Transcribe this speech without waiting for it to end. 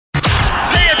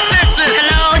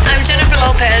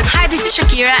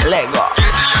Shakira. Lego.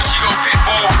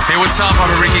 Hey, what's up?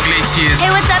 I'm Enrique Iglesias. Hey,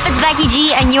 what's up? It's Becky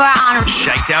G, and you are on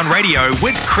Shakedown Radio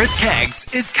with Chris Caggs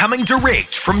is coming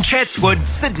direct from Chatswood,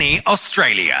 Sydney,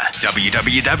 Australia.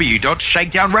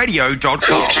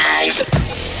 www.shakedownradio.com.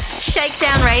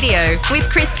 Shakedown Radio with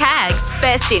Chris Caggs.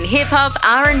 Best in hip-hop,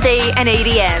 R&B and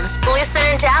EDM. Listen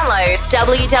and download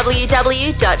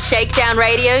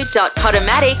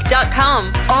www.shakedownradio.podomatic.com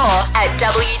or at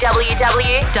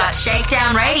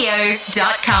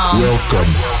www.shakedownradio.com.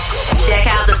 Welcome. Check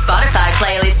out the Spotify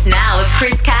playlist now of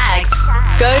Chris Caggs.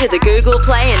 Go to the Google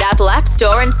Play and Apple App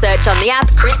Store and search on the app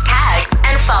Chris Caggs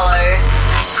and follow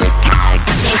Chris Caggs.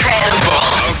 Incredible.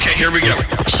 Okay, here we go.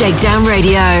 Shakedown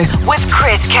Radio with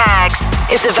Chris Caggs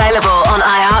is available on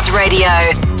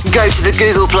iHeartRadio. Go to the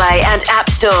Google Play and App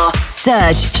Store.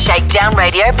 Search Shakedown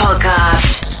Radio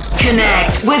Podcast.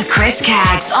 Connect with Chris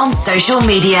Caggs on social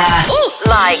media.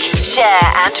 Like, share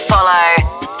and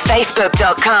follow.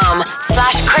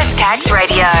 Facebook.com/Chris Caggs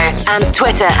Radio and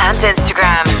Twitter and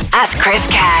Instagram @Chris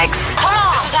Caggs. Come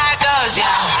on, this is how it goes,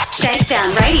 y'all.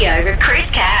 Shakedown Radio with Chris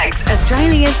Caggs,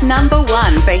 Australia's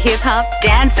 #1 for hip-hop,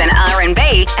 dance and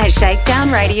R&B at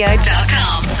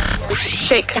shakedownradio.com.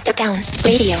 Shakedown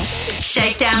Radio.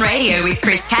 Shakedown Radio with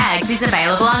Chris Caggs is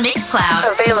available on Mixcloud.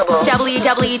 Available.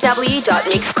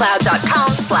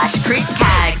 www.mixcloud.com/Chris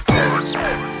Caggs.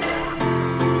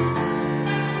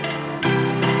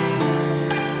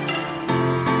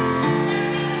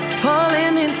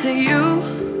 Falling into you,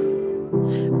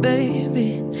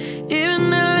 baby.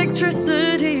 Even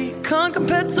electricity can't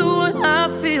compare to what I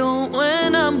feel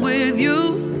when I'm with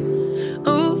you.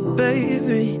 Oh,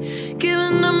 baby,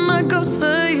 giving up my ghost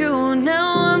for you.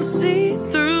 Now I'm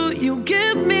see-through. You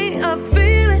give me a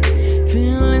feeling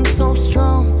so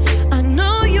strong. I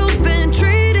know you've been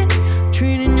treating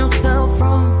yourself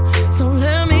wrong. So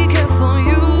let me care for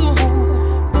you.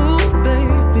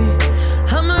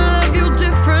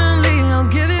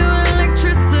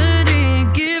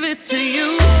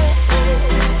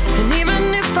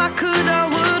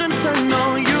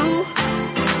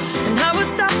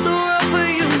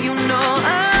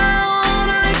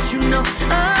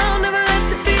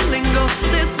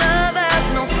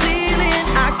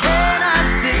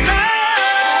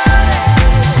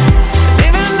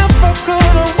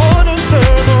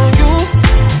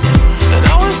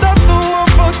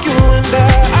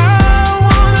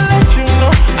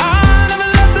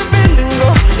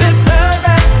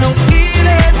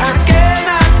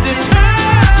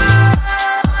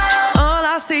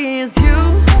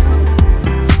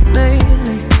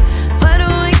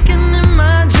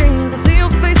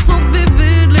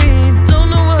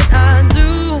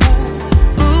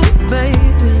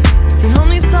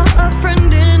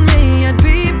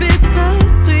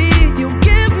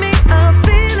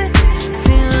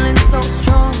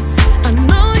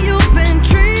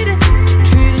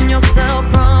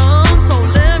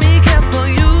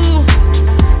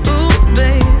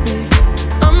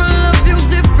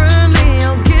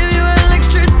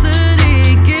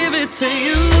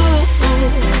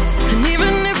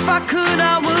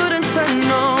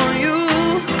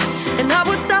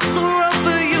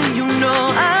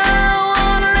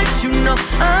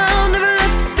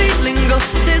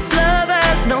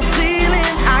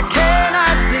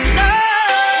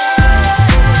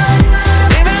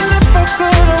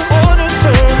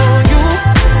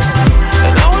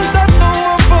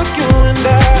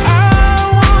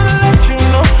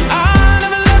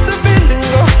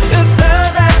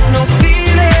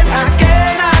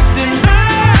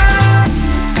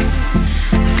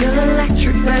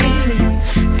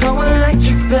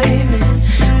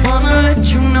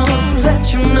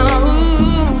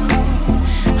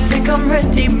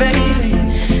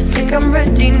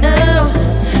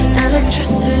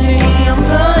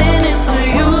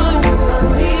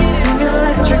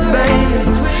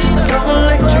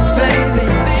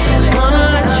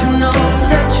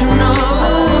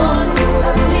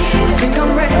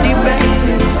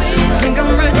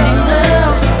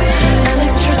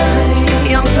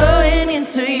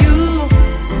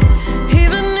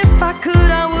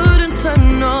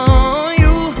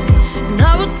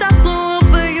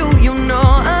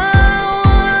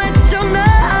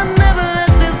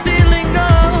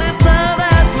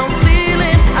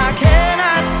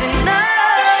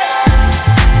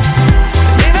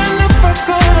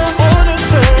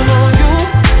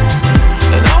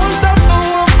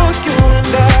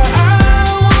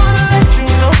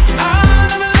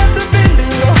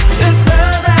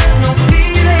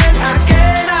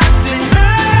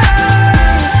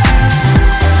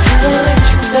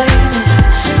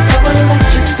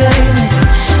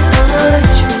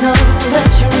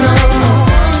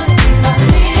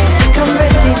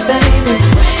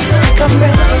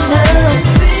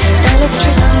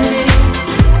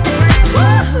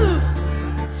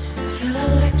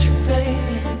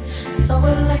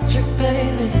 electric,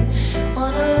 baby.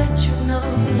 Wanna let you know.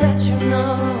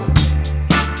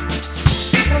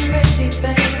 Think I'm ready,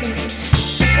 baby.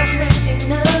 Think I'm ready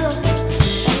now.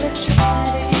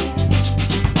 Electricity.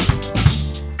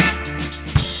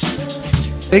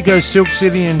 There goes Silk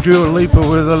City and Dua Lipa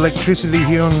with Electricity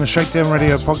here on the Shakedown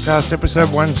Radio Podcast,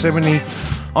 episode 170.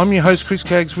 I'm your host, Chris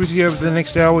Caggs, with you over the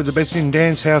next hour with the best in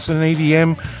dance, house and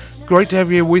EDM. Great to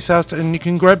have you with us, and you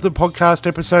can grab the podcast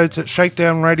episodes at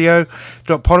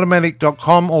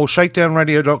shakedownradio.podomatic.com or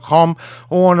shakedownradio.com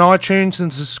or on iTunes,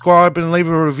 and subscribe and leave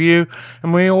a review.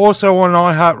 And we're also on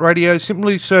iHeartRadio.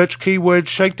 Simply search keyword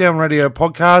Shakedown Radio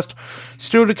Podcast.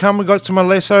 Still to come, we've got some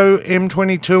Alesso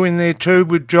M22 in there too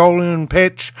with Joel and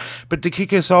Petch. But to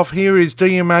kick us off, here is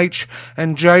DMH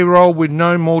and J-Roll with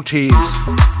No More Tears.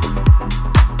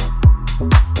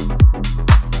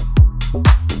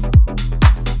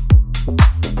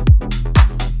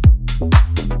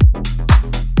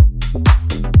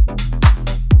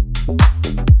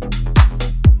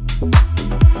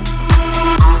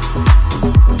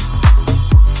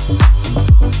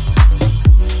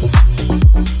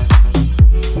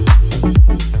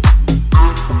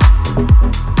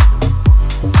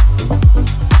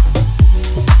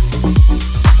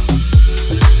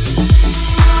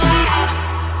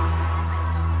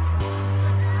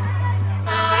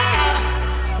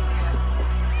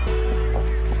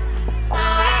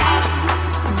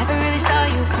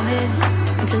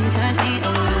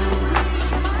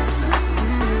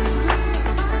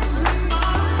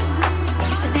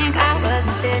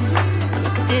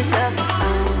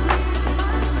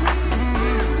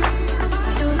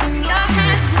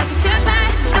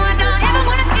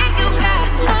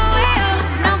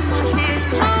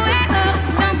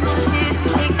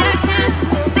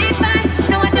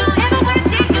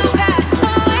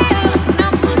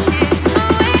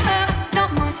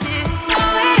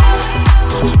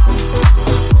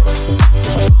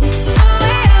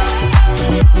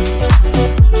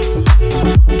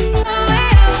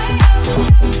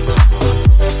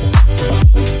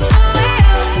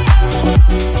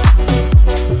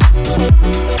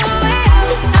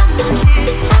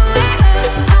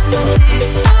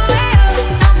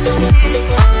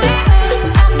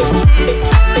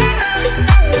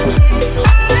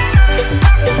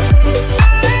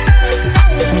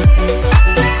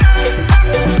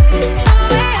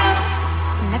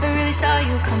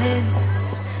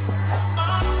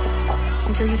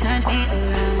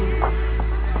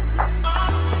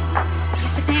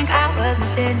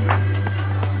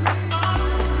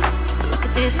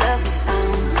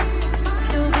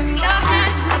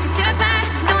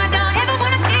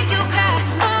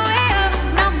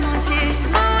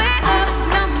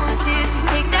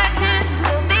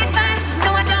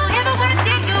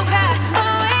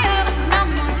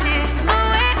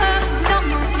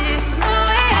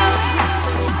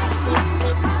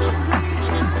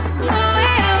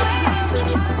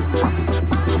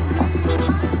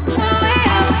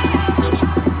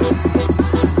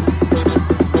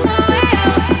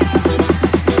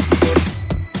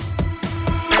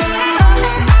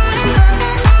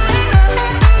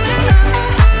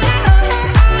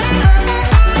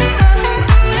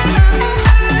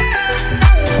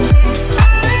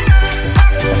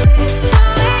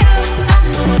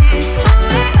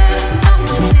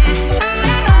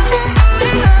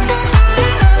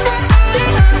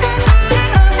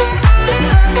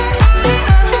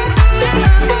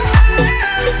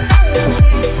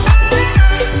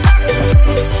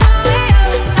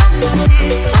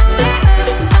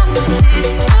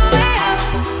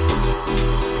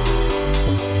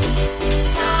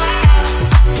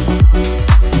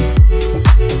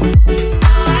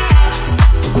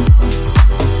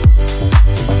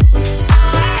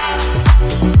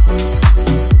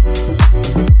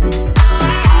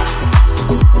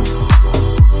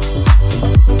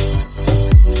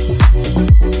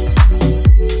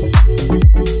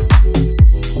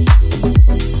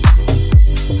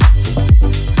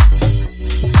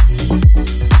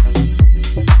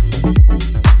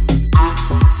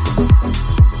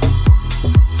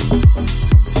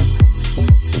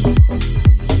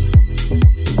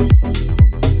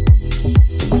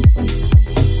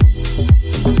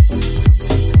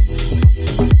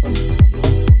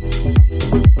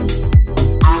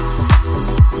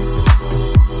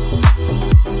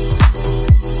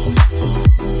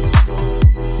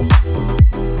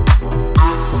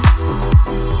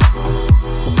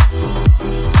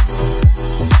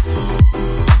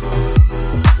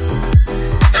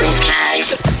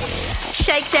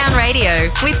 Shakedown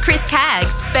Radio with Chris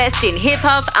Caggs. Best in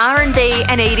hip-hop, R&B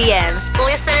and EDM.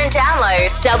 Listen and download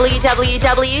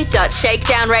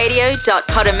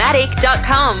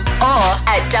www.shakedownradio.podomatic.com or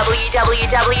at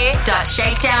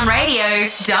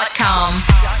www.shakedownradio.com.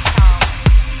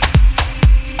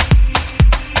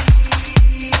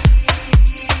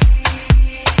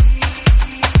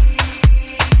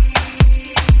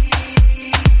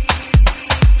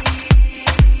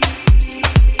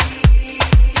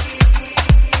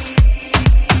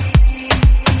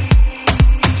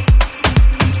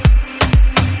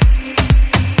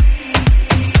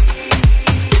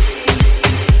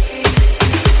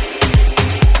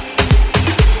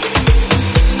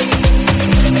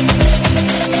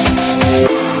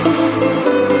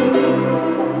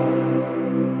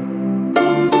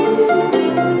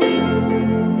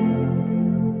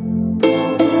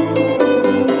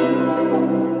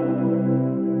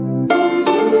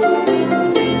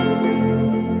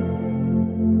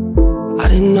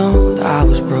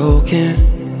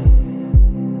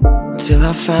 Till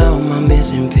I found my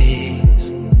missing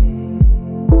piece.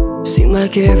 Seemed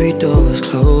like every door was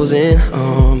closing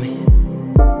on me.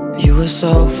 You were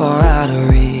so far out of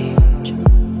reach.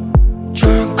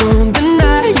 Drunk on the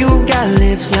night, you got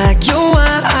lips like your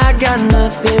wine. I got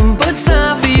nothing but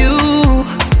time for you.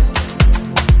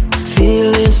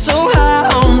 Feeling so high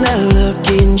on that look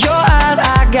in your eyes.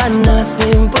 I got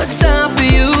nothing but time for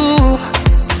you.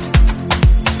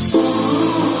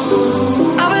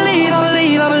 I believe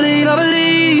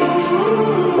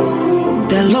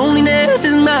that loneliness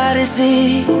is my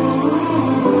disease.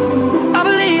 I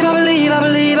believe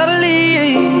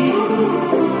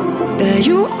that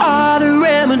you are the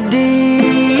remedy.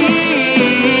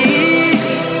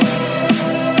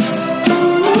 You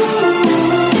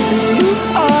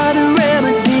are the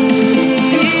remedy.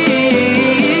 You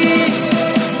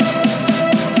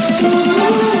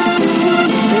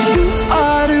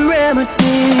are the remedy.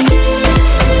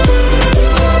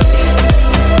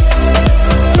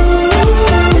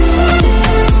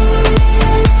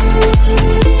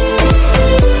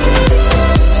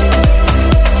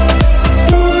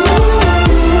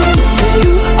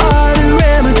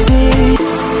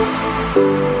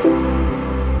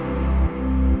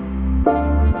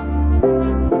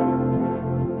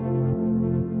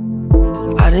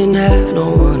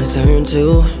 Turn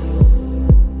to,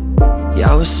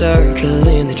 yeah, I was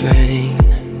circling the drain.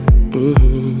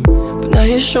 But now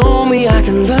you show me I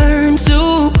can learn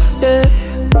to, yeah,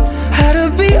 how to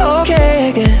be okay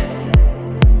again.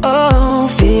 Oh,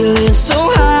 feeling so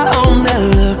high on that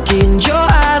look in your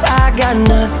eyes. I got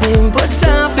nothing but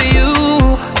time for you.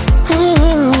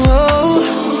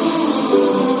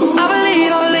 I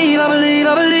believe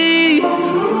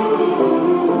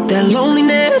that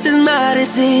loneliness is my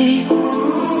disease.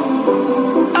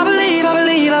 I believe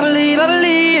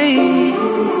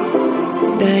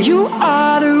that you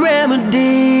are the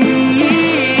remedy.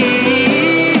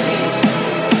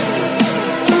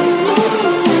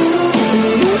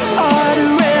 You are the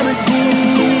remedy.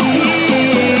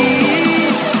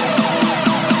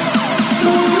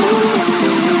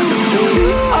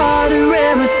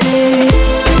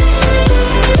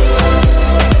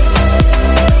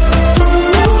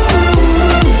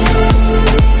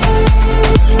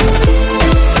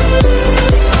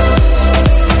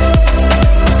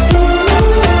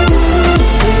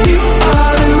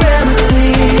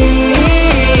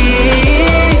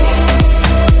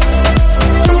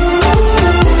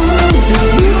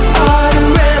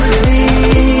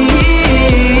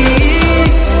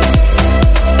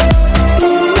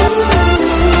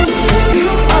 You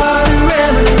are the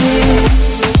remedy.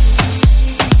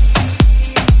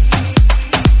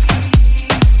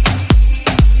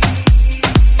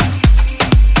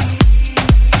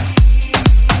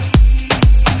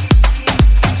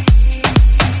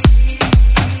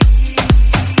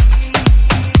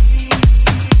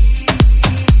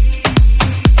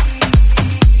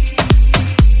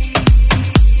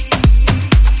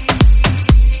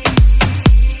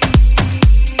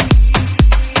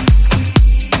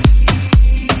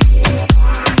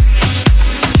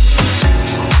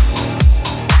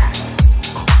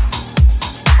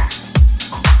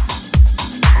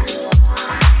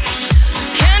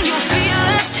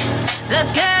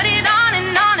 Let's get it on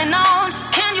and on and on.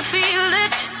 Can you feel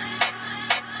it?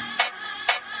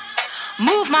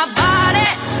 Move my body,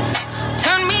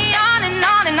 turn me on and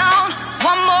on and on.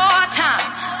 One more time.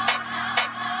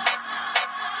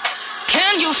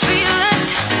 Can you feel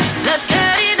it? Let's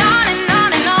get it on and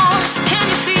on and on. Can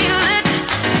you feel it?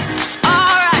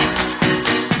 Alright.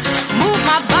 Move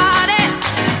my body,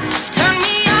 turn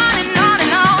me on and on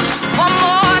and on. One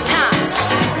more time.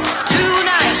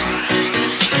 Tonight.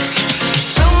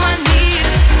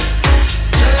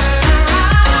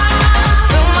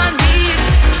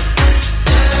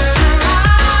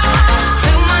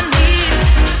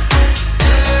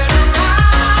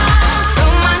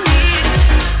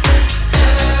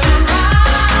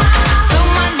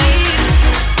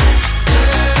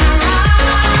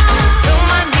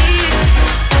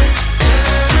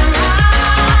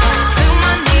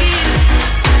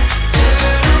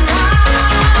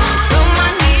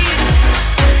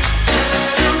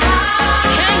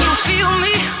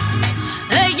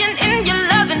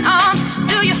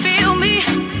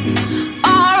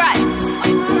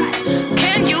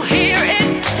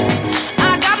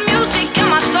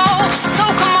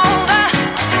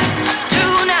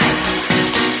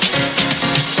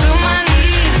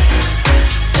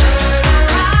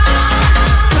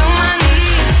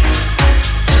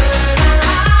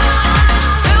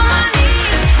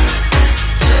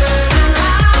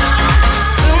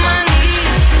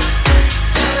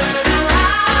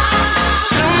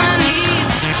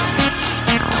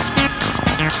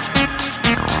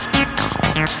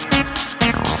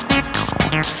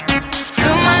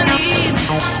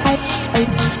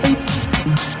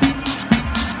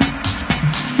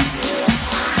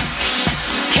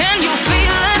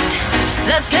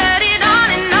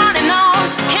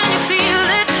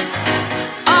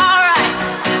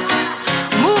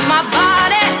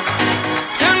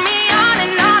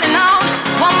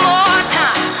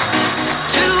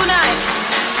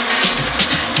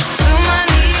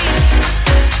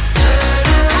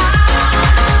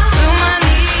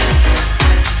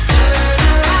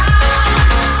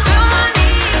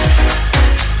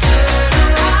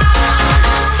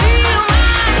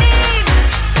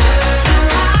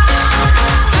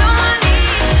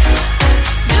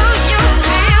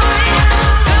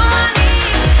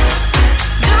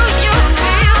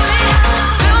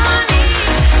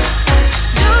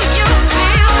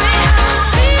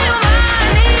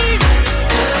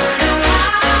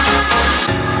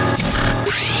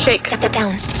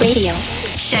 Shakedown Radio.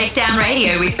 Shakedown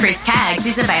Radio with Chris Caggs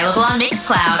is available on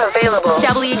Mixcloud. Available.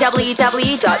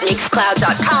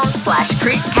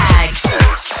 www.mixcloud.com/Chris Caggs.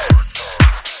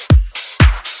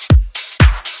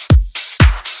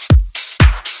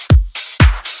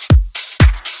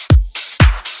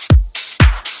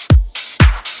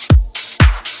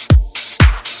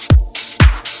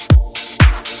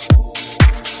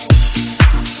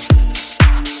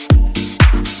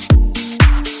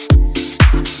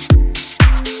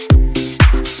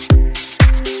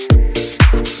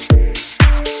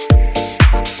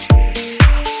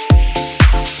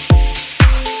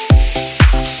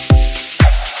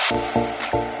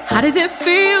 How does it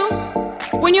feel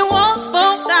when your walls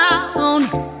fall down?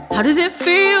 How does it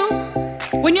feel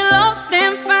when you're lost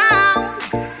and found?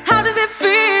 How does it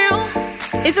feel?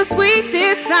 It's the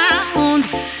sweetest sound.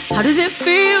 How does it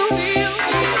feel?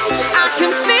 I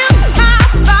can feel my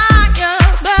fire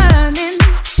burning.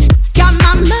 Got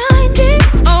my mind in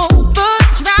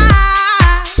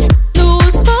overdrive.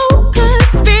 Lose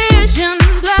focus, vision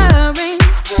blurring.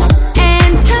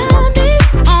 And time is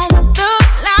on the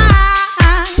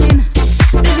line.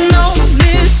 There's no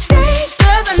mistake,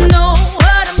 'cause I know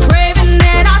what I'm craving,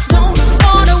 and I don't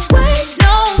wanna wait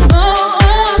no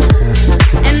more.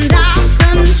 And I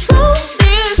control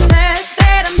this path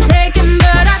that I'm taking,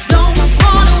 but I don't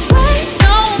wanna wait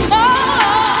no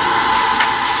more.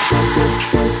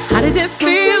 How does it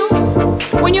feel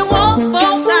when your walls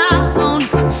fall down?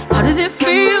 How does it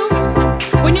feel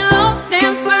when you're lost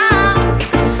and found?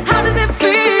 How does it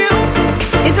feel?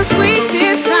 It's the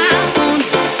sweetest sound.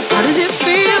 How does it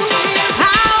feel?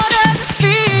 How does it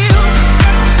feel?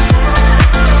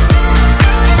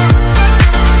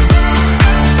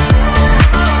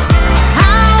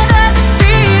 How does it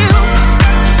feel?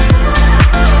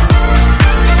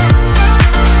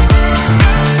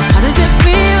 How does it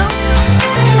feel?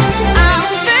 I'll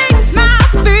face my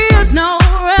fears, no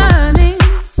running.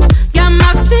 Got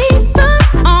my feet firm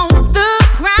on the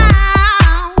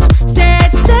ground.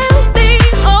 Set sail the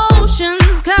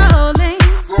oceans calling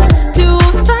to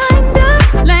find a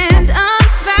land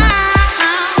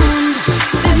unfound.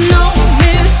 There's no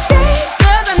mistake,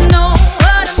 'cause I know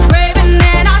what I'm craving,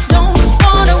 and I don't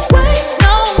wanna wait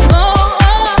no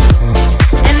more.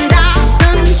 And I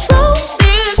control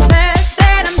this path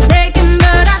that I'm taking,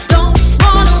 but I don't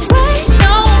wanna wait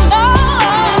no more.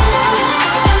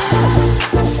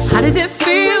 How does it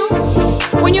feel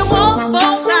when your walls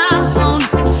fall down?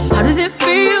 How does it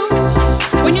feel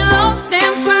when you're lost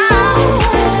and found?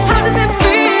 How does it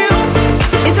feel?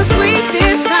 It's the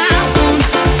sweetest sound.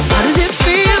 How does it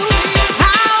feel?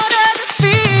 How does it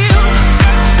feel?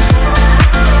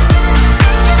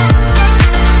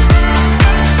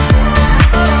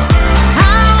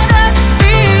 How does it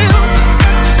feel?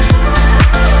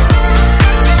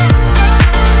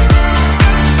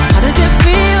 How does it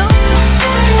feel?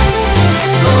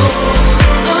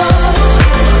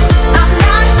 I'm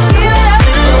not giving up.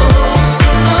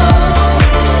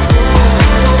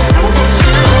 How does it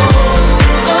feel?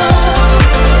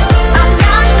 I'm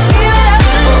not giving up.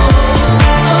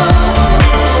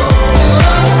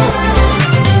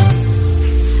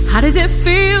 How does it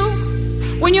feel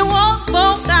when your walls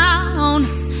fall down?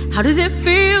 How does it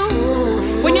feel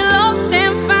when you're lost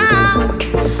and found?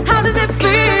 How does it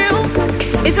feel?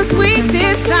 It's the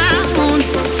sweetest sound.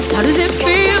 How does it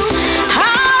feel?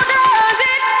 How does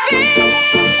it feel?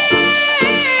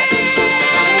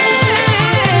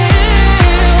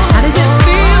 How does it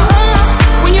feel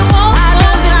when your walls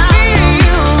fall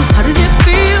down? How does it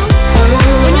feel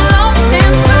when you're lost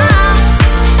and found?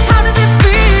 How does it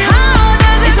feel?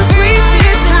 It's the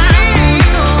sweetest sound.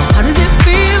 How does it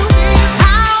feel?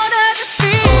 How does it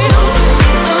feel?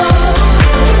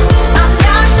 I'm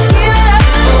not giving up.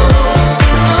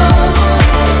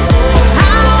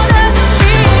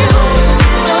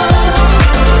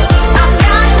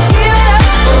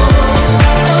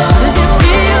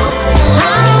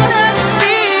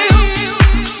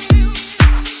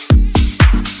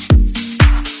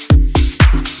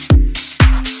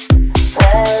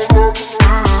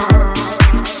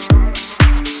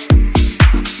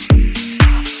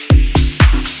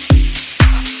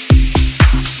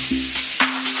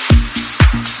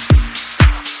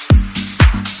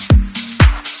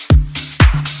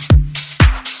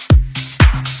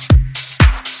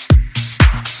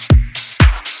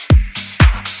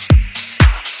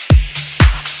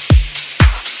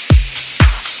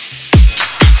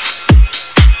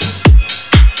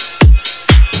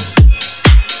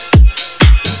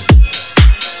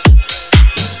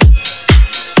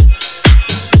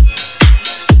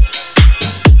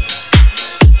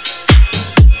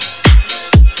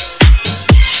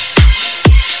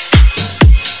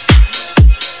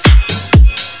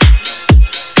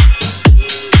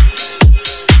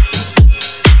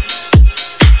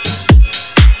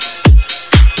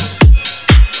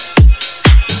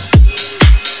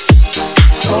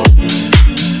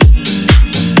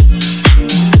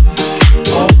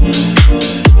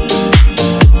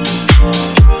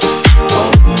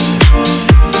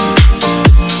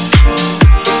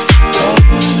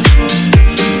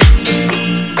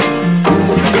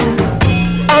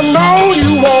 I know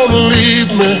you wanna leave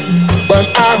me, but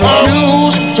I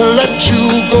refuse to let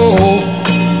you go.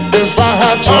 If I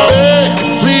had to beg,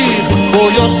 plead for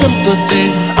your sympathy,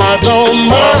 I don't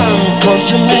mind, 'cause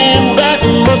you mean that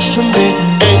much to me.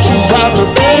 Ain't you proud to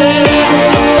beg?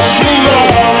 You know,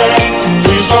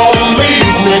 please don't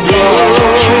leave me, girl.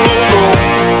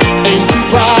 Ain't you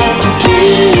proud to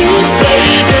plead,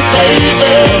 baby,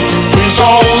 baby? Please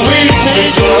don't leave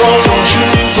me, girl. Don't you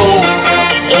go?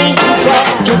 Ain't you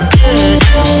proud to beg,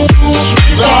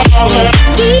 darling?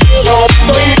 Please don't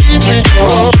leave me,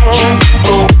 girl. Don't you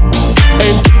go?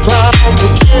 Ain't you proud to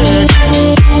beg,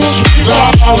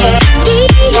 darling?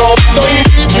 Please don't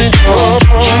leave me, girl.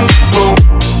 Don't you go?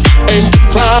 Ain't you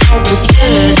proud to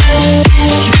beg,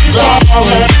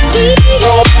 darling? Please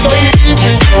don't leave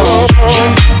me, girl. Don't you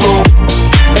go?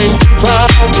 Ain't you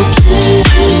proud to beg,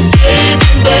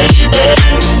 baby, baby?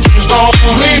 Please don't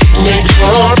leave me,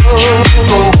 girl. Don't you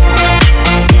go?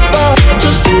 I have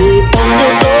to sleep on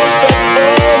your doorstep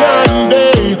all night and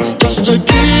day, just to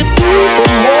keep you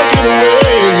from walking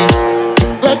away.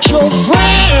 Let your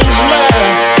friends laugh,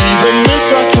 even this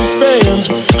I can stand,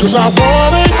 'cause I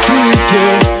wanna keep you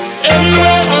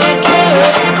anywhere I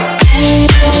can.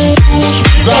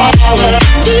 Darling,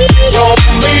 please don't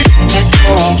leave me,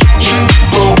 girl. Don't you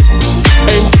go?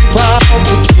 Ain't you proud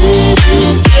to keep,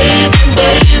 baby,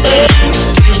 baby?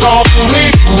 Please don't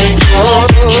leave me, girl.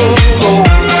 Don't you go?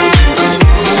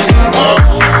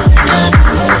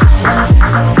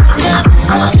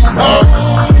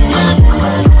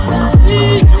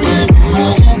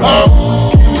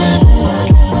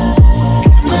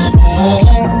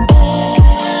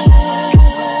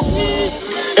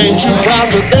 Ain't you proud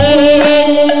to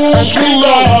beg, and you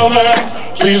know that?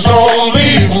 Please don't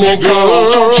leave me,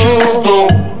 girl. Don't you go?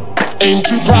 Ain't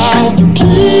you proud to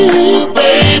plead,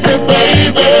 baby,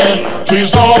 baby?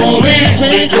 Please don't leave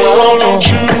me, girl. Don't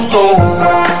you go?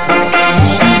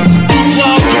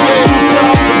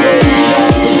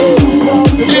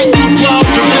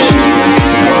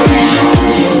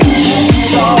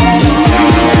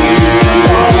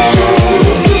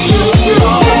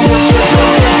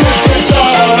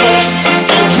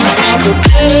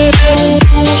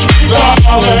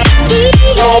 Darling,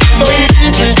 please don't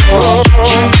leave me, girl.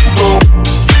 Don't you go?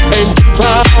 Ain't you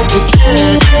proud to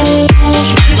beg,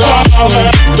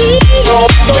 darling? Please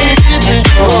don't leave me,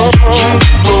 girl. Don't you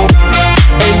go?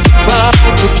 Ain't you proud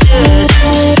to beg,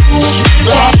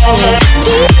 darling?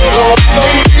 Please don't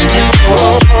leave me,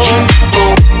 girl. Don't you go?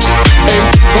 Ain't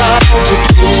you proud to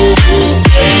beg,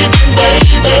 baby,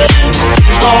 baby?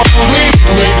 Please don't leave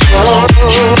me, girl.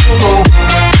 Don't you go?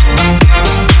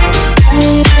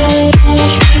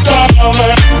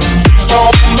 Darling, please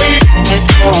don't leave me,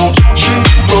 girl. Don't you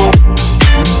go?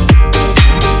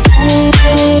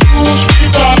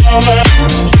 Sweet darling,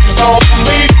 please don't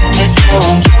leave me,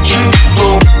 girl. Don't you go?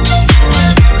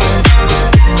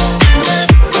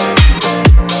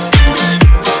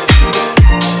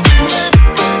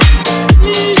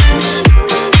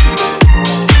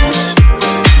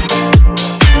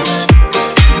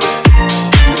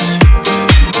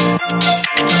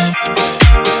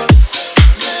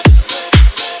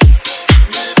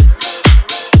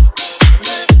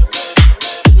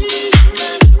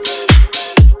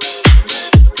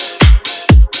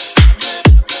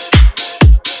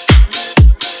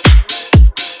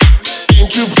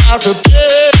 Ain't you proud to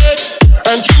beg,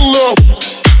 and you know,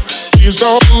 please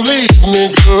don't leave me,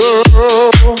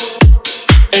 girl.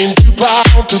 Ain't you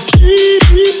proud to plead,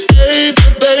 baby,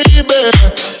 baby?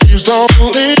 Please don't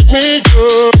leave me,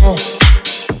 girl.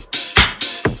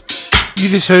 You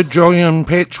just heard Julian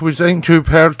Petch with Ain't Too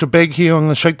Proud to Beg here on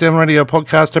the Shakedown Radio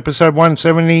Podcast, episode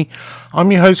 170. I'm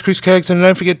your host, Chris Caggs, and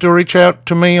don't forget to reach out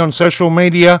to me on social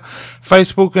media,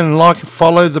 Facebook, and like and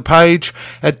follow the page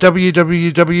at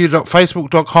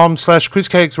www.facebook.com/Chris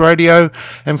Caggs Radio,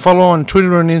 and follow on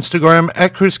Twitter and Instagram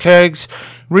at Chris Caggs.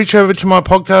 Reach over to my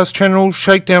podcast channel,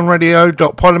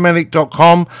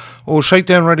 shakedownradio.podomatic.com or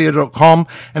shakedownradio.com,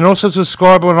 and also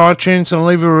subscribe on iTunes and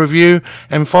leave a review,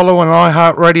 and follow on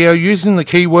iHeartRadio using the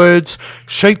keywords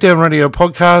Shakedown Radio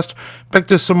Podcast. Back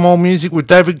to some more music with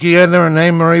David Guetta and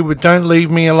Anne-Marie with Don't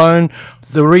Leave Me Alone,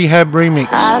 the Rehab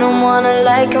remix. I don't wanna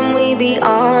lie, can we be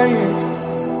honest?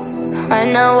 Right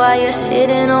now while you're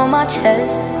sitting on my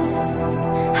chest,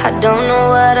 I don't know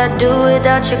what I'd do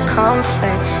without your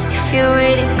comfort. If you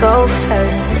really go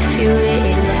first, if you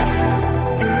really left,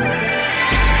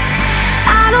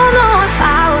 I don't know if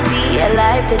I would be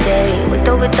alive today, with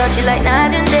or without you like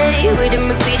night and day. We didn't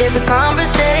repeat every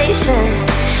conversation.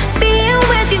 Being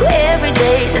with you every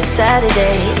day is a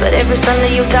Saturday, but every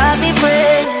Sunday you got me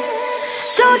praying.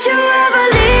 Don't you ever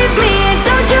leave me,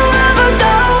 don't you ever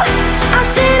go.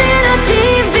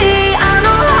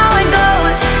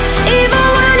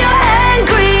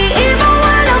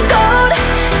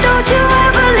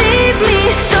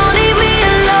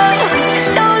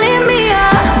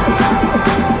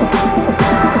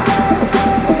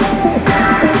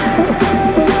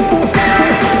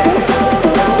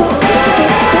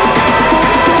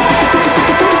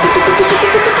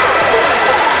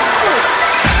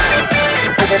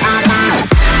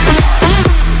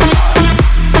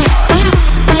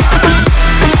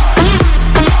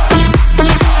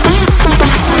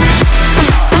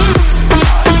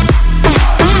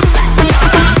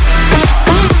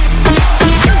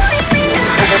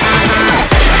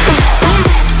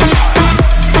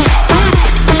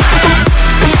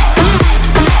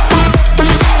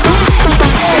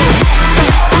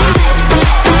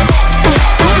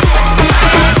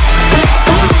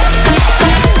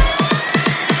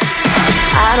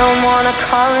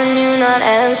 call and you not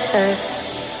answer.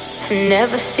 I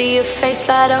never see your face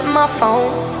light up my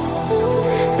phone.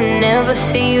 I never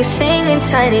see you singing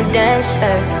Tiny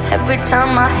Dancer. Every time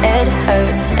my head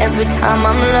hurts, every time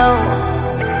I'm low.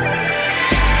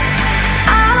 'Cause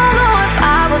I don't know if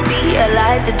I would be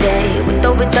alive today, with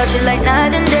or without you like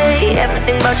night and day.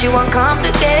 Everything about you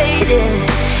uncomplicated.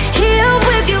 Here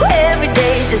with you every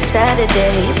day's a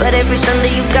Saturday, but every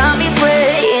Sunday you got me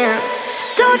praying.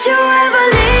 Don't you ever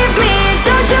leave me,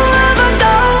 don't you ever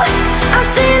go. I've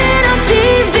seen it on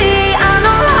TV, I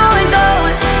know how it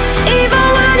goes. Even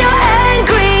when you're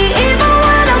angry, even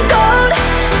when I'm cold.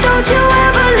 Don't you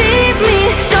ever leave me,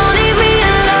 don't leave me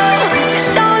alone.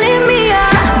 Don't leave me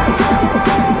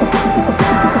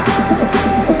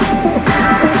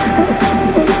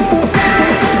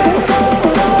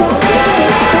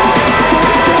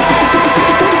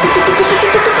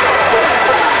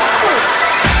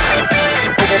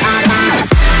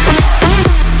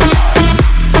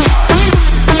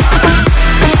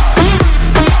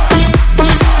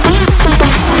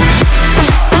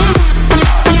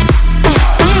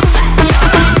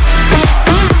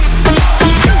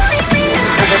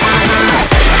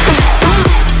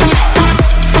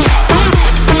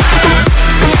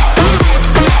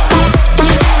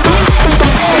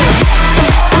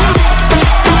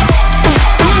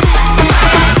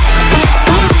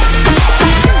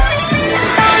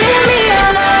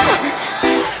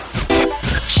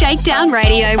Shakedown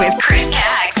Radio with Chris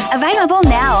Caggs. Available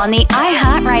now on the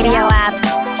iHeartRadio app.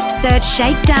 Search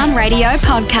Shakedown Radio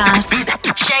Podcast.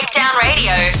 Shakedown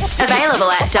Radio.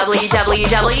 Available at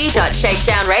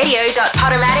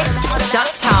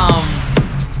www.shakedownradio.podomatic.com.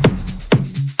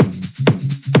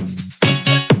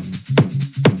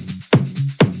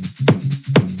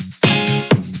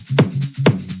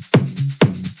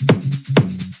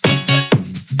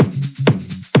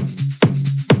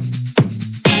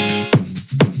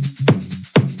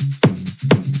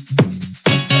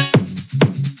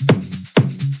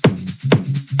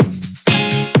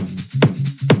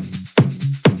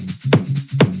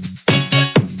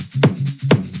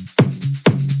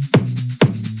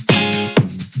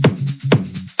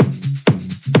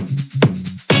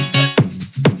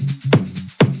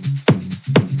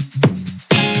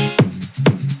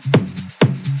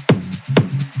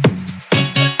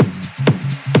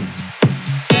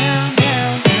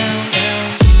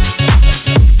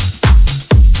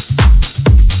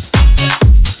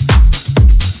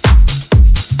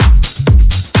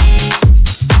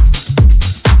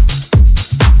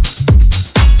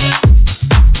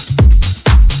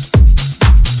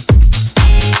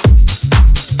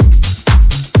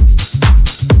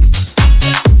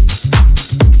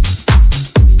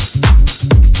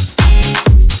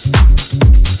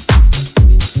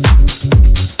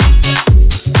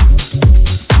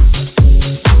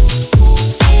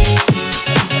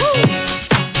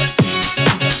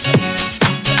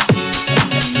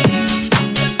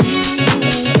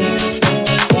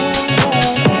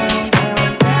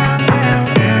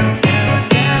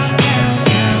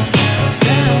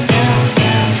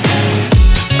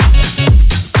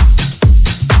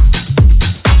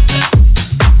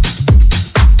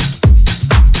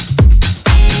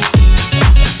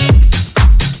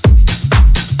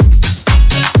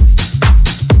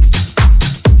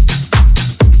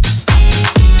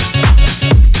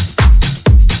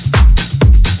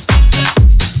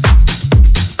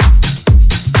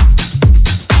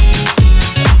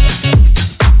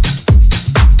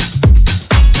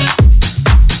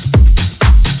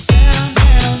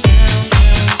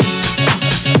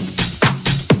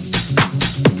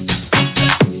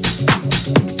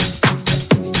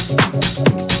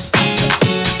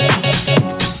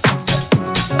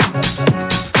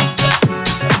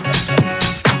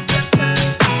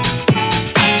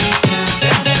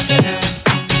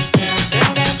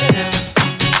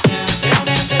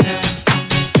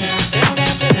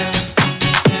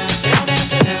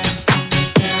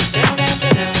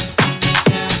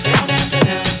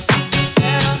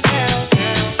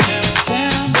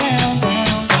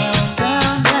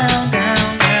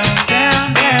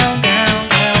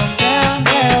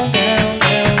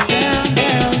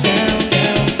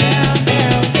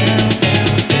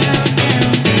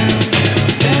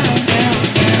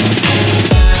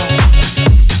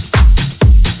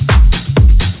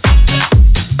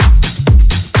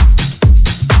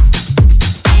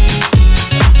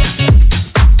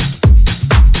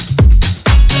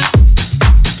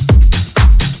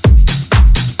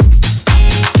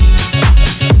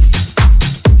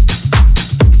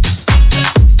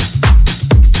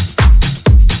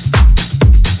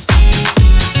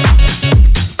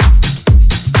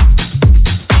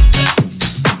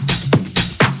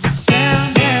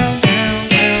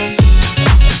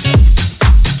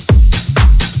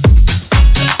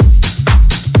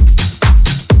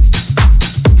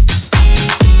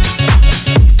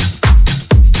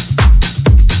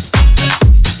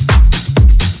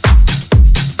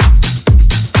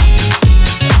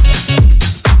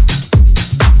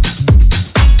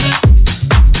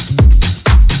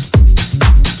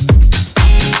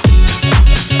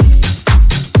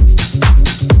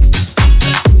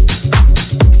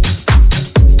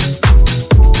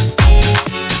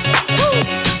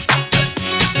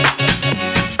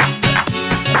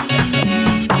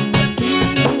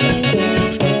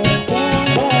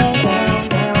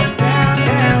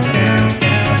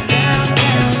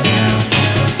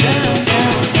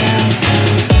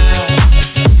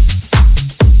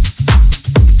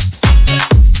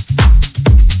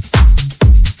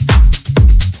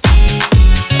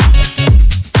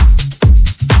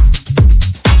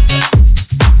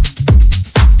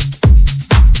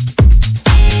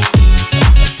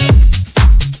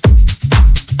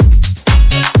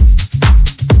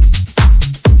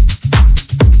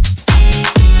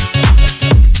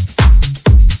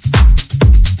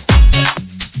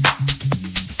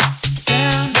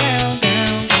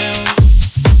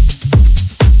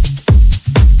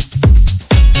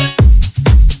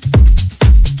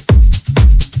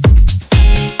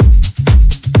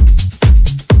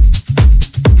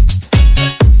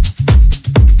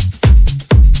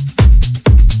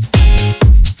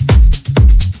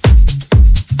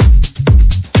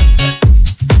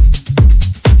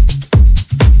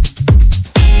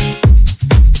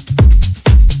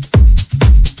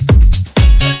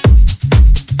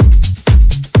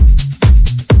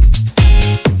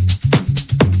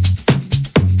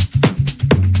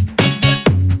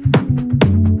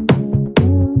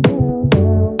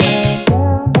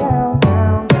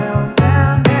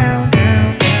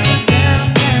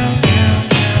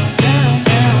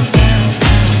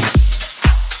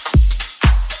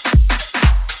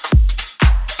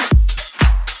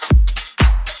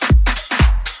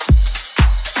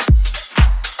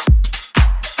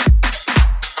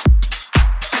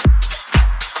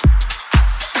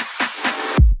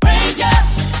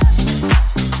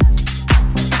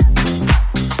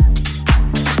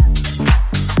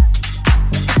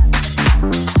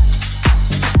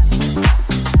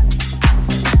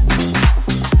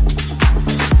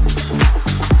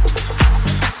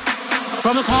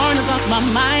 From the corners of my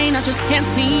mind, I just can't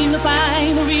seem to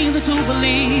find a reason to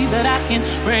believe that I can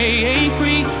break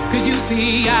free. Cause you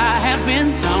see, I have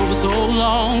been down for so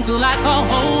long, feel like all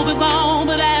hope is gone.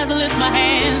 But as I lift my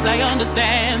hands, I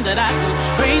understand that I can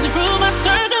praise you through my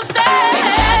circumstance. Take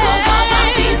the shackles off my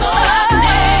feet so I can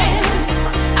dance.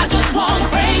 I just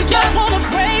wanna praise you, just wanna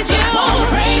praise you, just wanna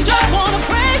praise you, just wanna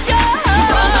praise you. You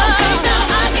broke those chains, now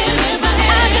I can lift my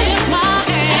hands, I can lift my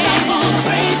hands, and I'm gonna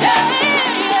praise you.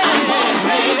 I'm gonna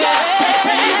praise you,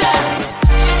 praise you.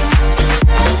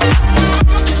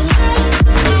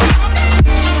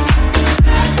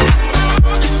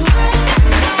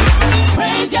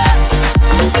 Praise you.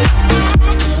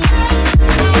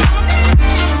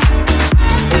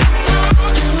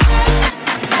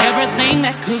 Everything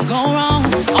that could go wrong,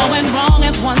 all went wrong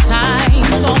at one time.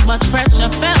 So much pressure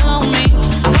fell on me.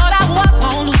 I thought I was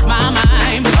gonna lose my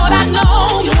mind. But Lord, I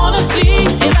know you wanna see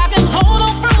if I can hold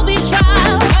on through these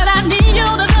trials. But I need you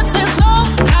to lift this load,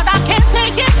 cause I can't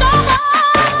take it no more.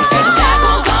 Take the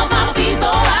shackles off my feet so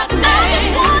I can dance. I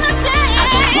just wanna sing, I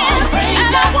just wanna praise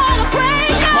you, I wanna praise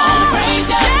you, just wanna praise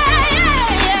you.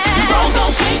 You broke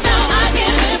those chains, now I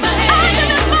can lift my hands, I can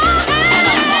lift my hands, and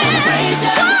I'm gonna praise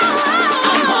you.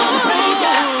 I'm gonna praise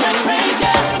you, praise you.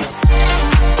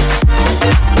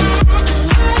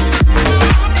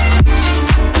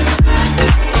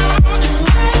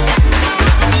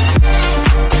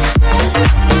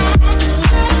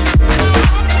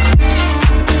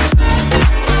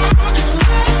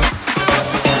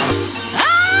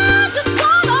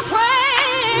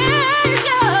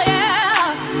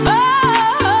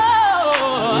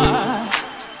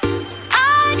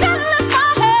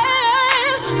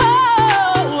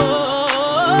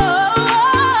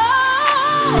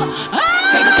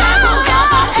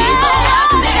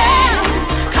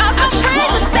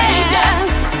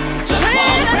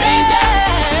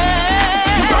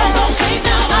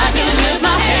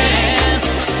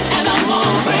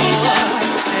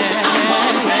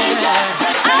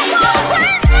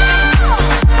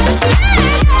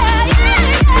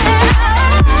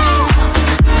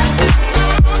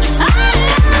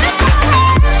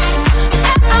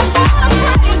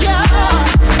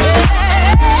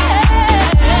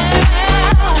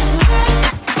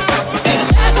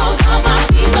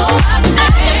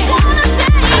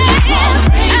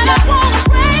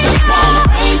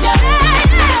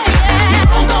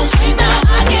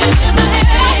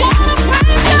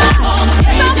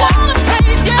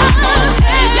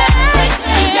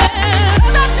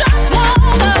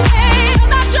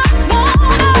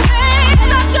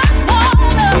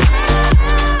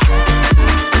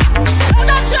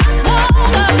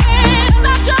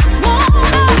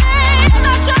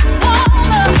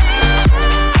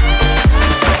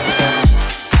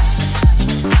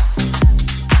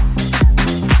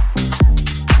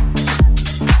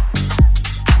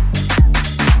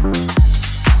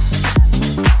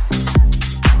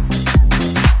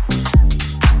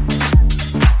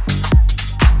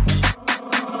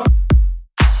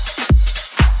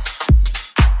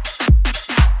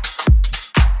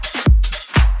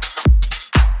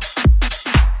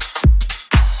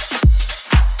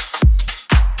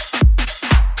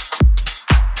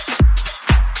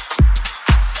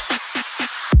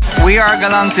 We are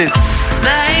Galantis.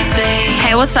 Baby.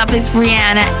 Hey, what's up? It's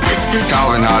Rihanna. This is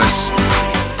Calvin Harris.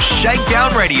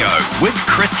 Shakedown Radio with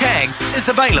Chris Caggs is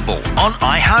available on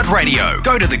iHeartRadio.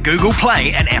 Go to the Google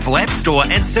Play and Apple App Store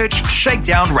and search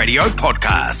Shakedown Radio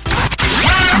Podcast.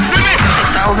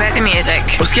 It's all about the music.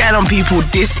 What's going on, people?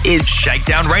 This is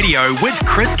Shakedown Radio with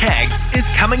Chris Caggs is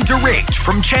coming direct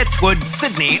from Chatswood,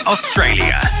 Sydney,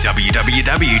 Australia.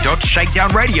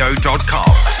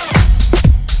 www.shakedownradio.com.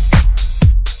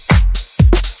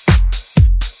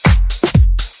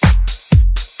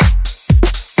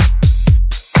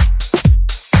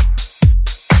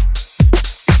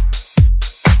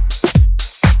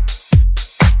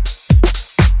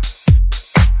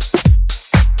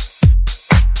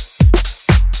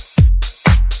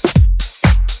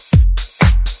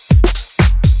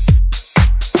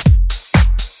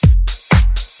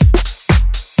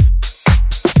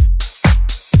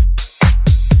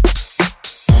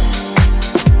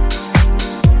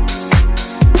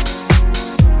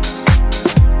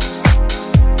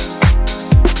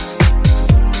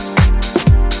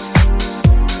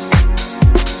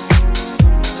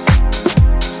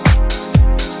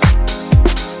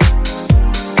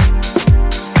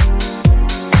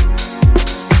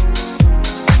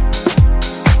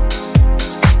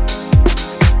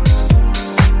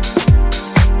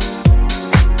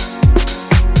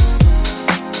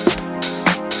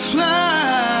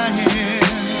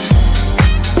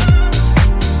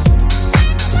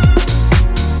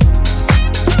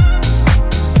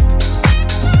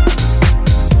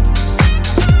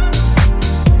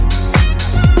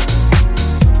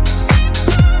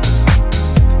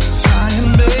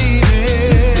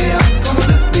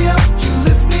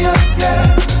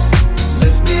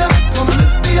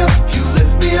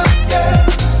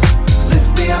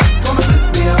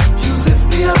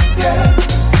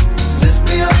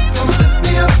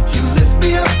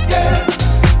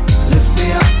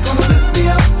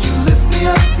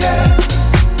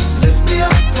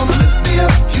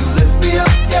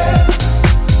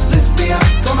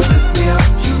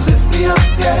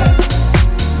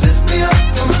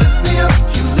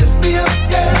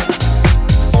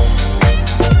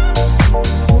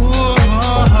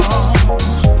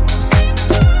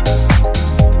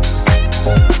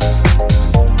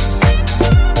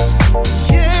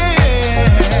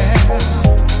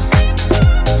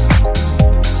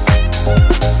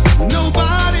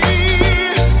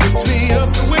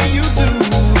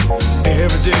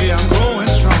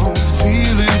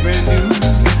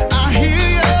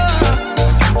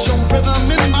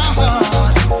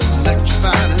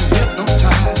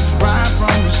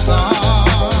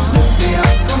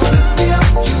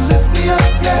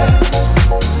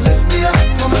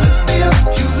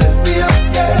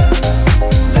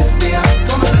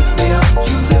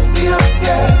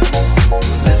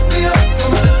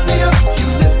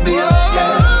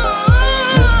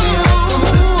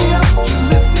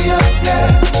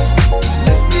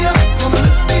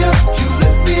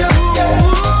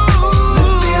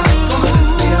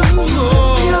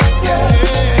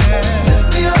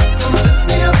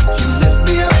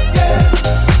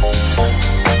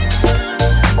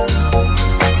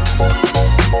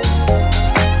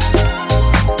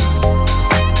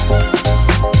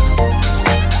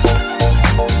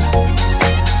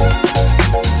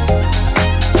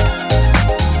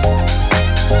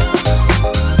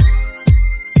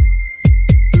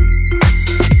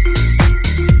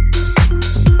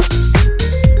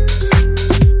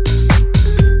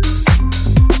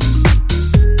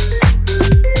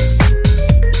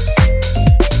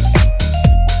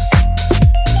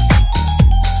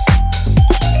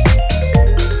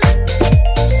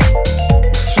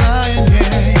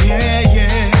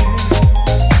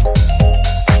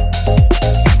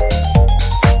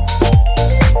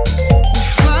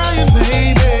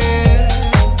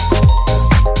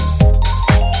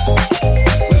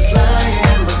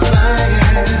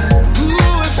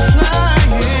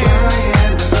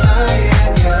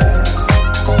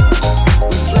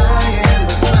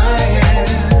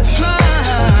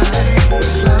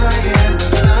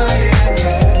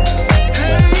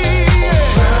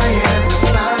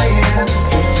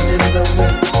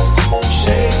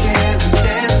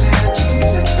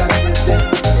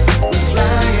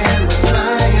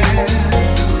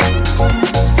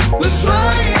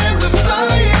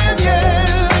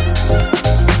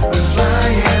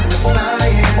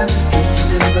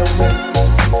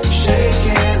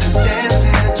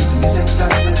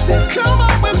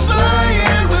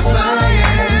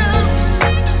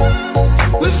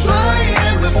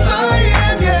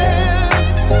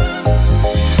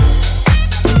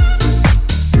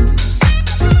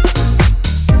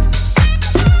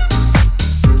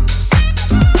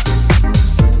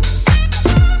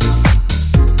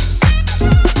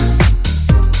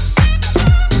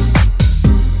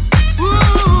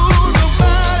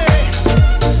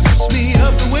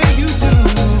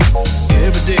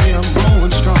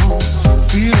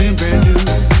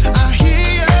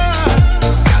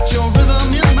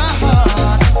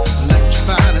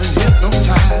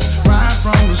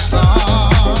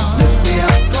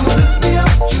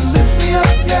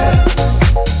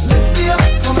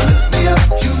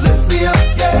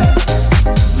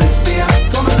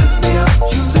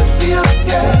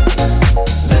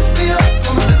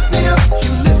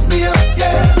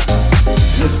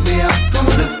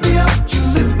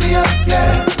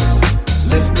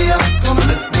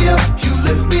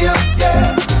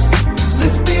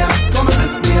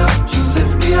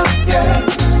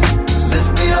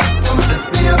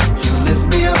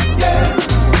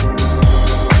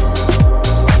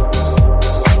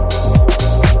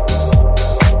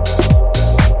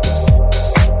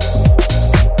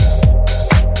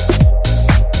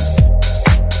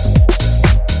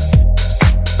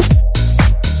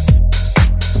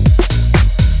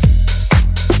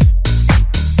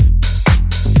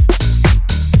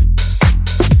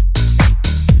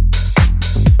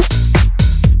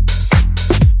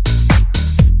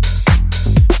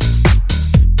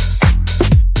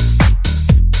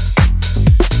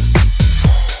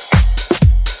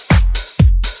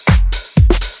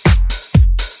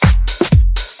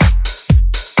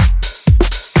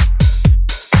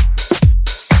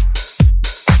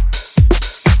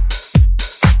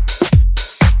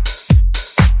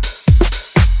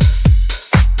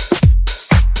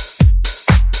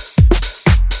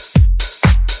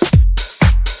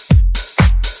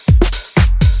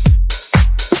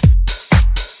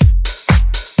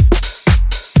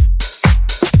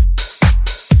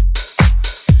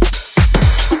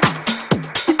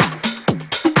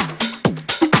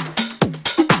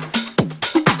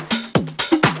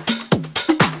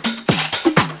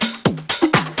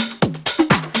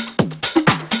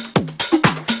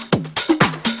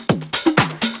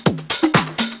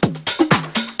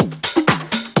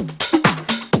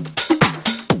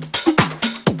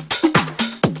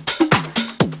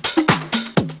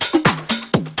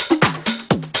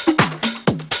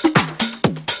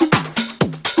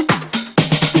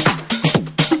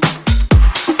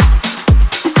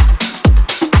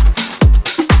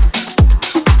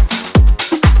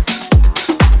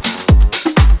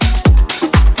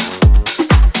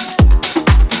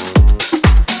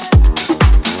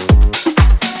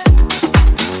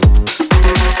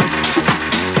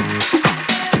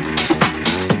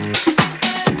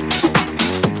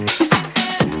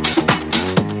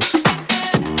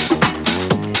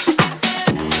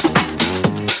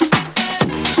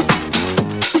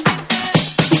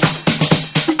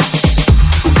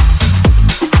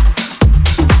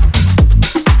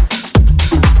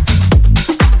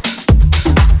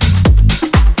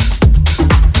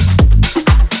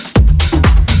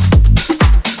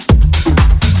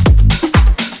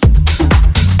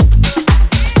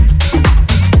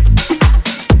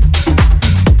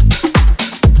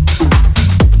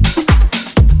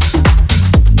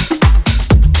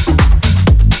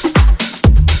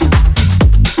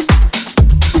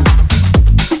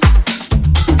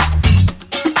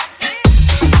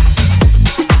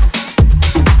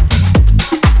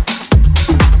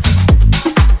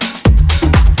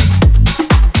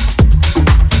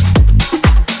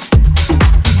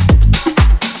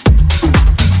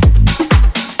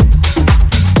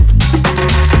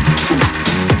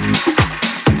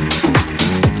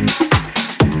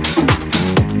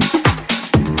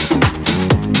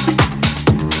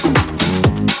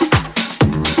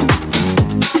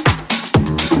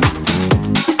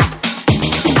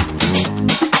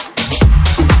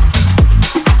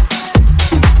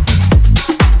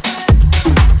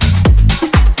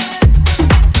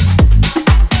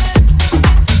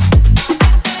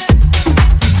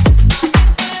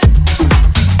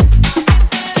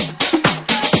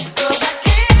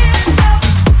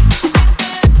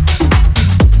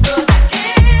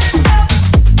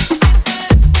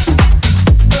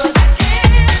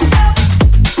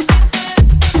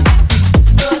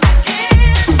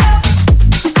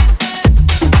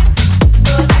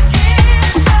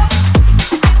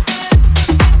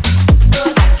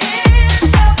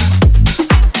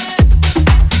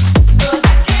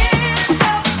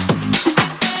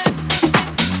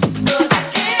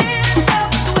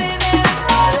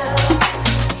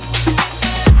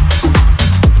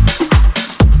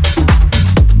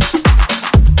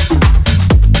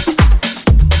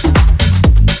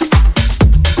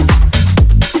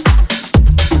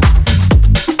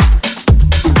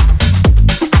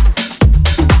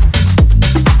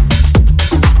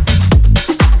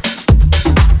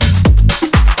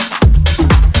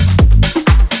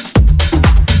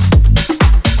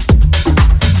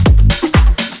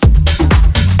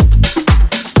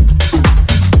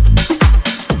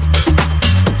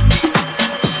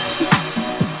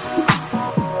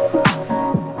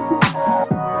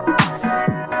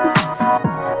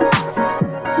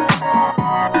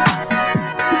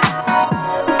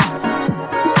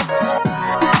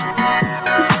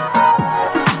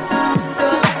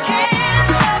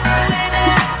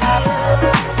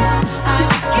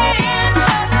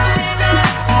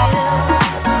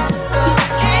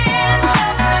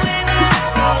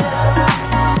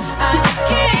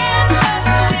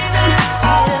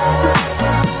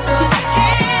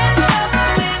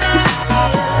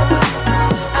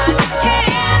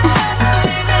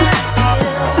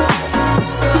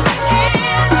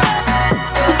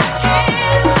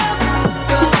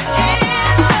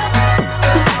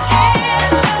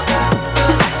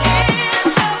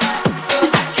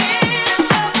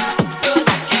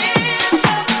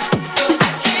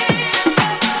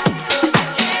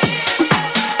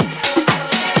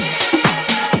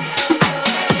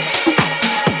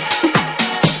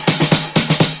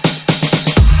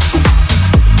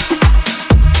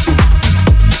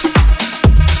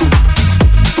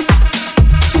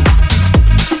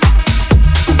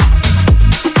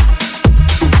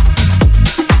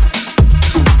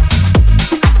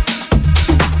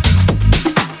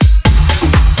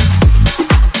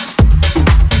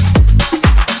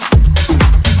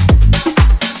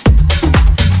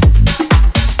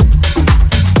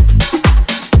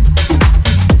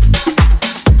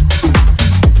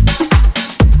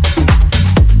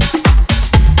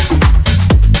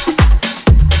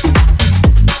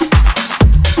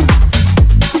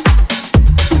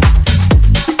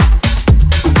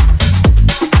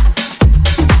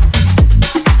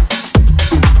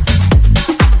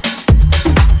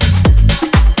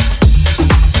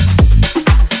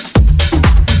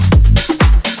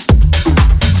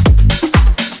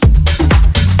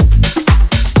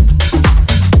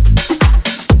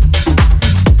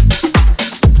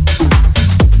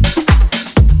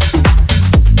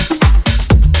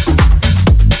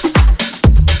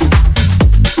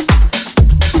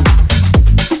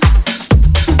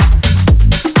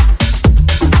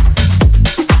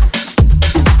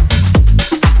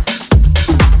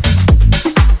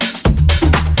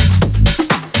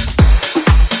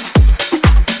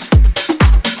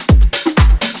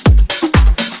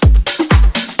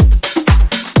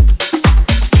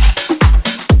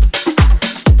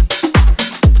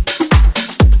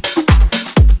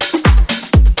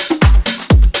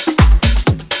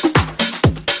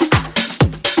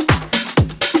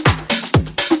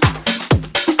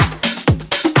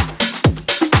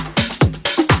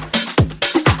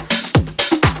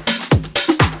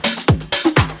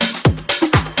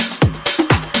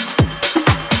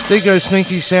 There goes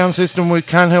Sneaky Sound System with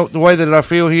Can't Help the Way That I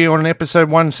Feel here on episode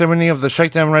 170 of the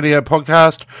Shakedown Radio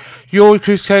podcast. You're with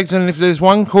Chris Caggs, and if there's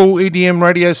one cool EDM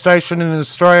radio station in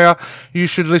Australia you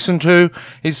should listen to,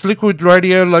 it's Liquid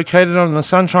Radio, located on the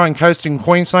Sunshine Coast in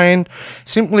Queensland.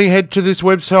 Simply head to this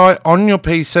website on your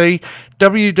PC,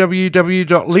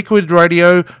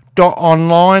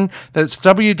 www.liquidradio.online. That's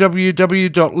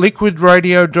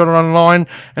www.liquidradio.online,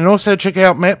 and also check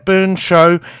out Matt Burns'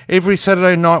 show every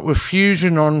Saturday night with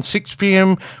Fusion on 6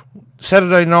 p.m.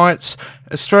 Saturday nights,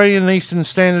 Australian Eastern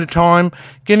Standard Time.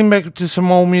 Getting back to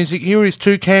some old music, here is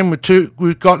Toucan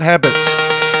with Got Habits.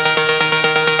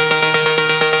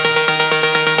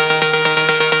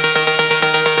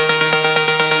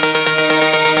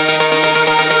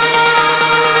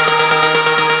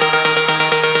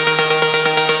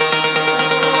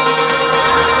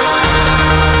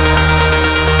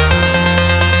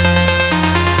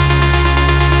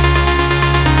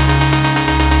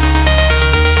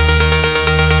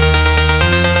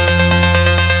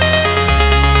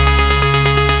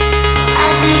 I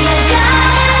think I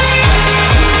got it.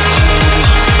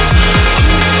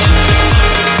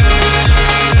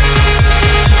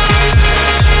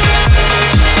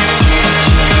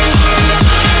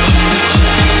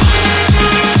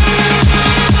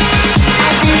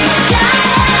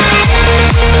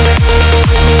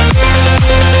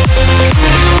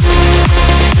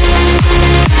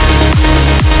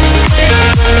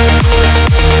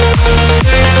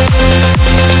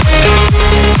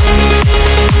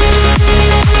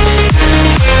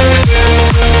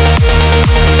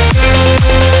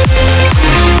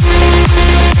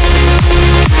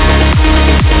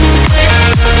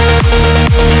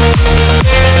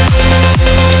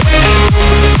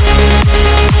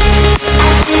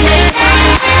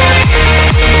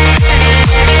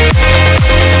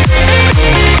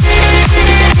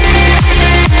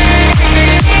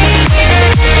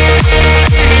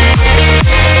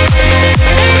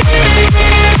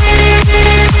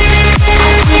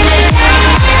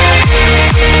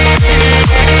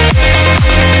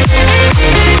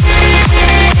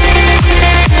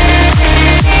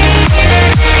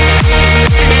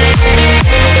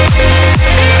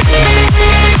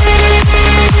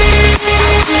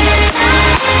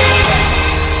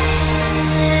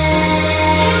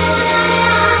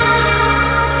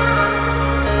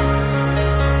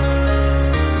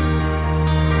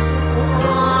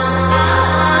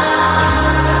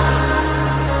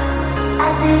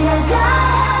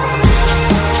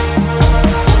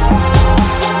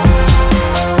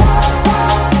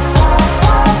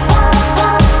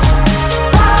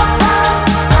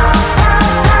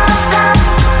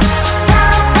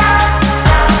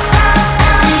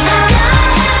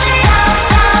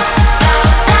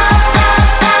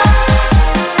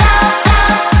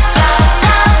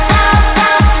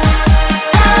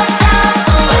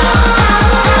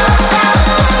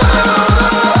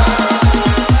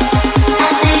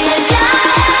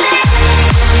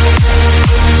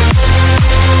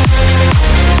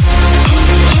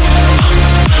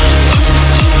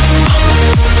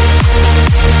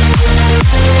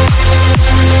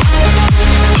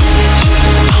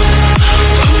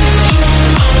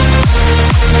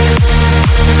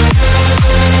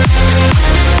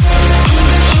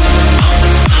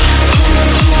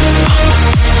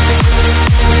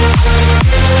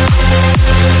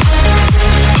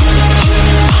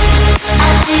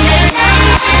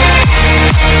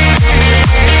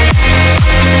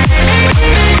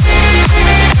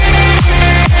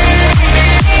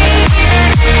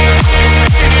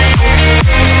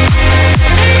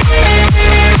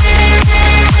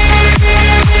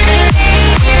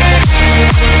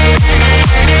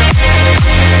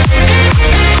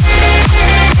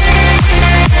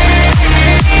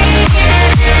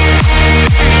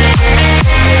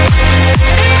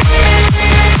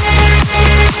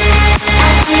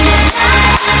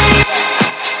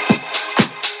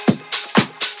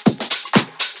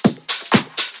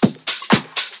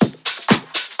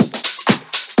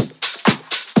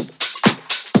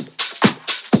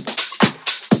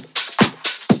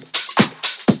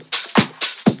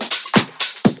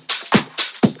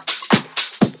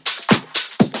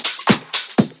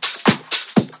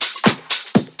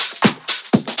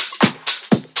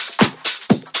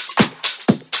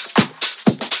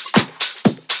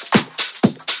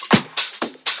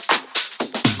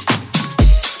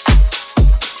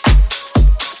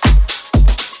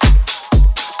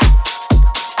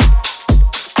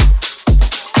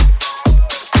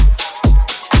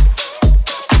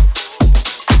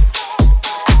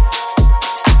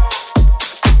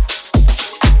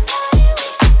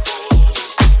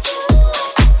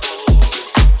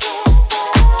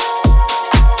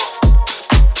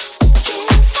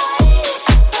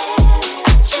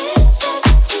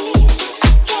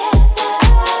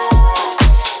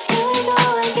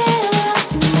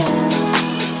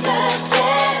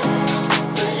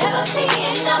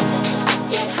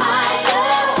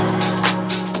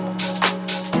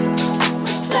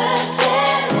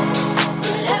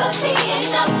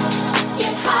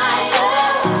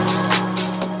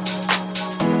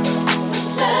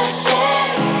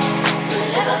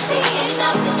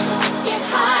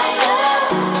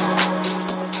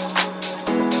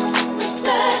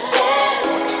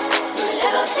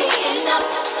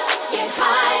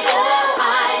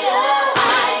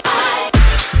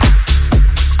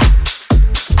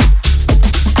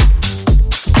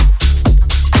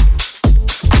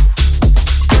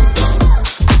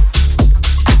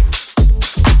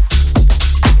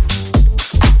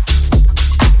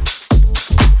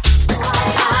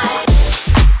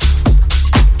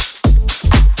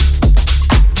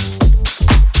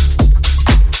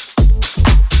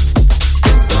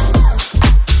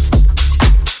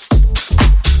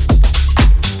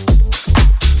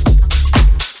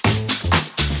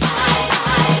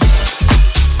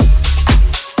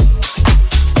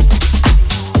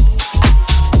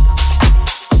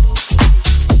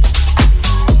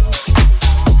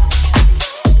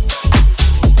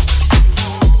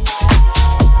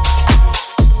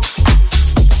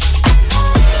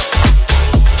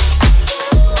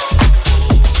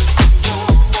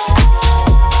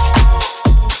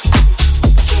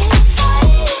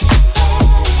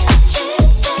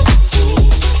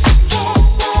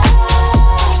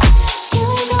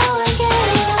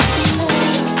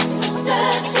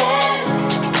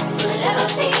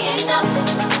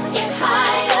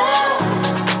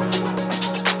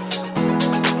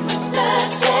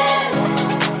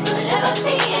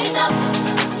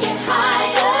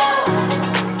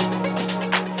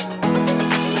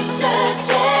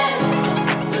 searching,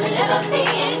 will it ever be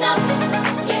enough?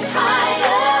 Get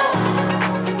higher.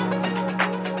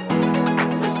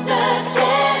 We're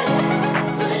searching,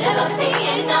 will it ever be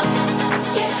enough?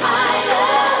 Get higher.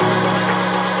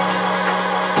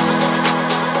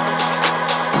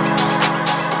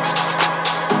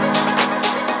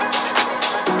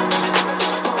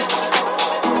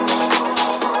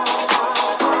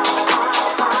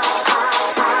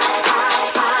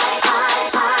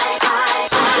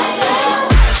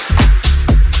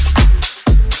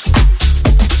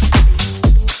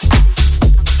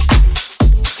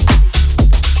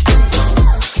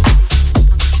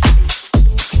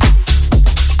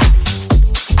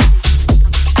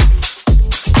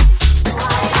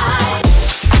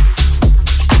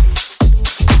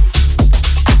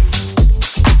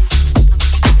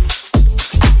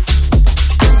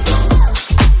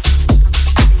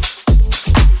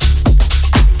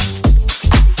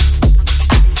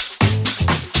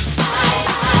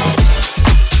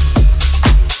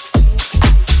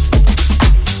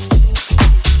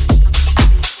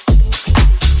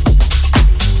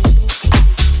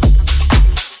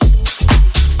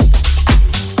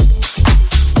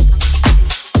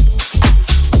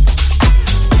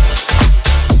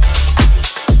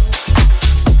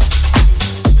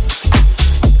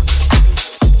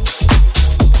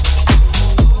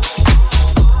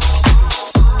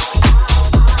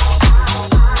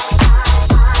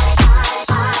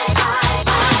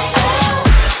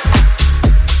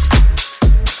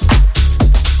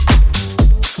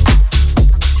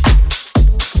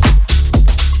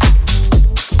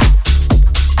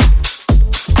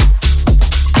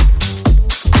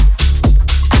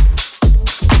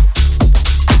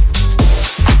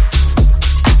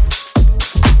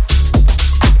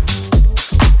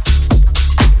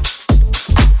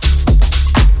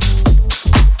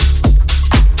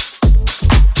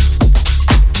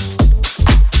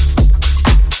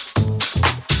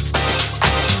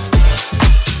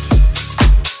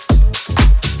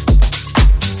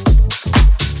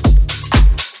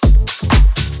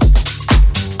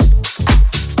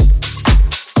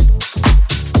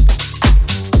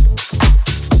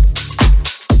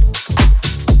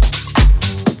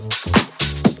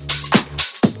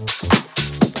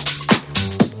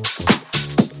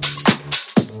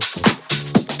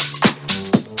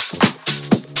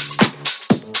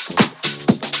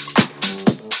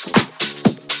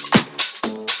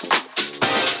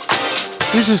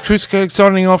 This is Chris Kirk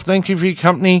signing off. Thank you for your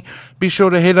company. Be sure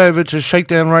to head over to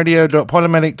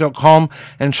shakedownradio.podomatic.com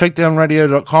and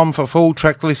shakedownradio.com for full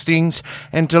track listings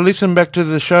and to listen back to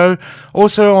the show.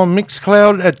 Also on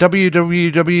Mixcloud at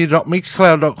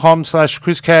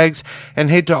www.mixcloud.com/ChrisCags and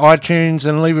head to iTunes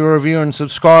and leave a review and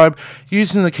subscribe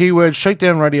using the keyword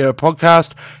Shakedown Radio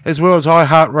Podcast as well as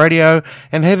iHeartRadio,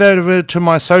 and head over to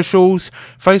my socials,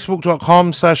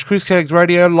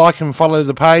 facebook.com/ChrisCagsRadio, like and follow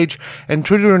the page, and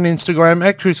Twitter and Instagram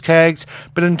at Chris Cags.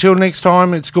 But until next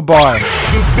time, it's goodbye.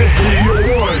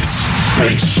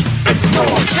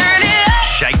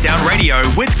 Shakedown Radio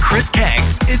with Chris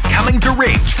Cags is coming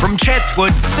direct from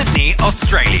Chatswood, Sydney,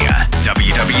 Australia.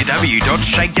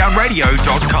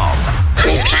 www.shakedownradio.com.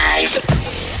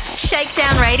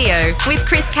 Shakedown Radio with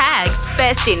Chris Cags.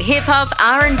 Best in hip-hop,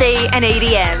 R&B and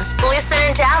EDM. Listen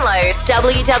and download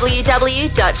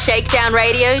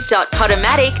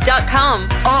www.shakedownradio.podomatic.com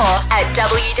or at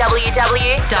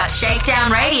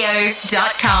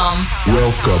www.shakedownradio.com.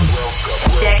 Welcome.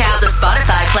 Check out the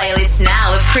Spotify playlist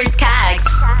now of Chris Cags.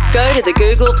 Go to the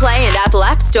Google Play and Apple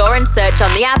App Store and search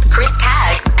on the app Chris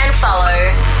Cags and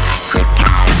follow. Chris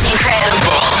Cags.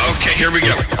 Incredible. Okay, here we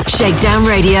go. Shakedown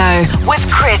Radio with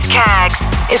Chris Cags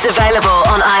is available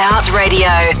on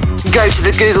iHeartRadio. Go to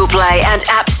the Google Play and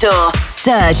App Store.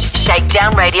 Search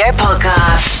Shakedown Radio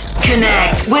Podcast.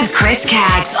 Connect with Chris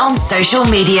Cags on social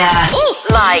media.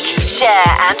 Like,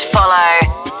 share and follow.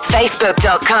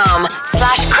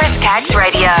 Facebook.com/Chris Cags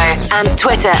Radio and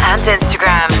Twitter and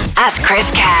Instagram at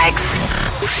Chris Cags.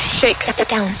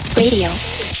 Shakedown Radio.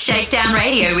 Shakedown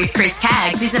Radio with Chris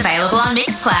Cags is available on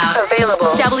Mixcloud.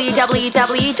 Available.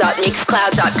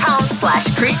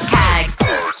 www.mixcloud.com/Chris Cags.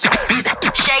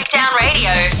 Shakedown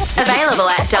Radio. Available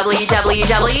at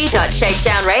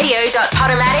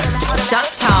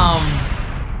www.shakedownradio.podomatic.com.